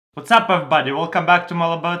What's up everybody, welcome back to my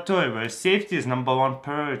laboratory where safety is #1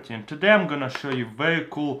 priority, and today I'm gonna show you very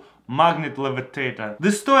cool magnet levitator.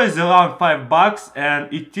 This toy is around $5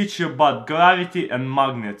 and it teaches you about gravity and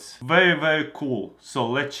magnets. Very cool, so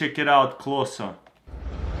let's check it out closer.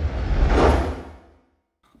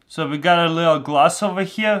 So we got a little glass over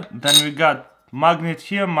here, then we got magnet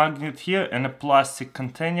here, and a plastic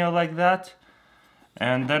container like that.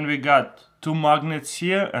 And then we got two magnets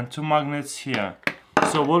here and two magnets here.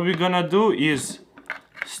 So what we're gonna do is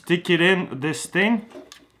stick it in this thing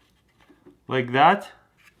like that,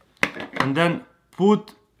 and then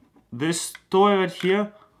put this toy right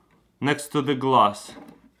here next to the glass.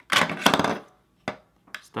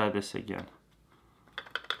 Let's try this again.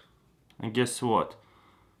 And guess what?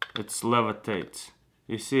 It levitates.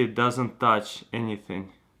 You see, it doesn't touch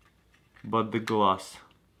anything but the glass.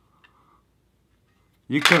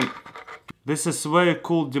 This is very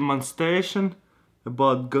cool demonstration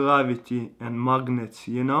about gravity and magnets,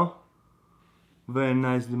 you know? Very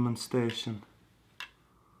nice demonstration.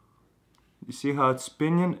 You see how it's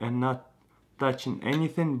spinning and not touching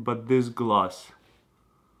anything but this glass.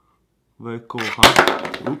 Very cool,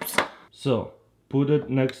 huh? Oops. So, put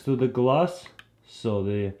it next to the glass, so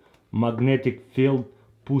the magnetic field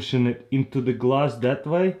pushing it into the glass that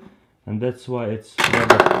way, and that's why it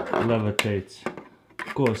levitates.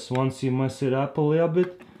 Of course, once you mess it up a little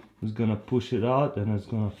bit, it's gonna push it out and it's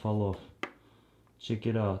gonna fall off. Check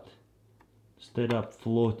it out. Straight up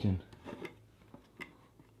floating.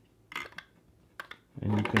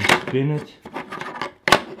 And you can spin it.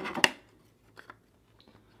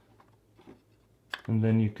 And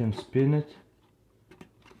then you can spin it.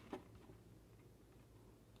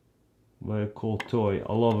 Very cool toy.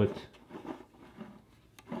 I love it.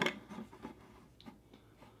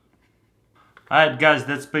 Alright guys,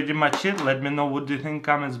 that's pretty much it. Let me know what you think in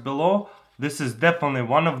comments below. This is definitely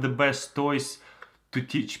one of the best toys to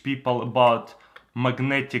teach people about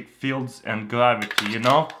magnetic fields and gravity, you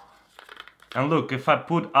know? And look, if I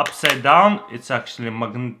put upside down, it's actually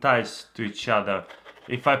magnetized to each other.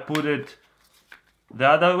 If I put it the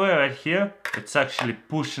other way right here, it's actually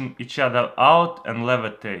pushing each other out and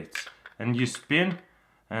levitates. And you spin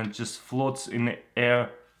and it just floats in the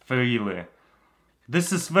air freely.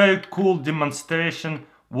 This is very cool demonstration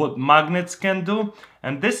what magnets can do,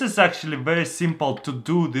 and this is actually very simple to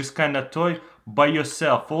do this kind of toy by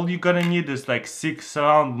yourself. All you're gonna need is like 6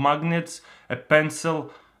 round magnets, a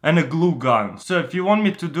pencil and a glue gun. So if you want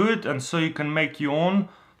me to do it and so you can make your own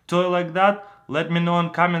toy like that, let me know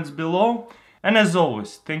in comments below. And as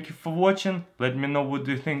always, thank you for watching. Let me know what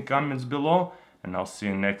you think in comments below, and I'll see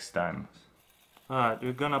you next time. Alright,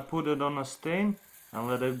 we're gonna put it on a stain and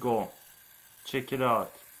let it go. Check it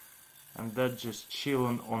out. And that's just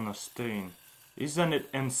chilling on a stain. Isn't it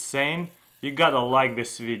insane? You gotta like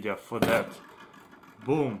this video for that.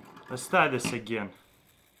 Boom. Let's try this again.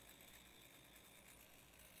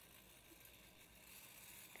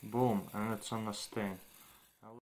 Boom. And it's on a stain.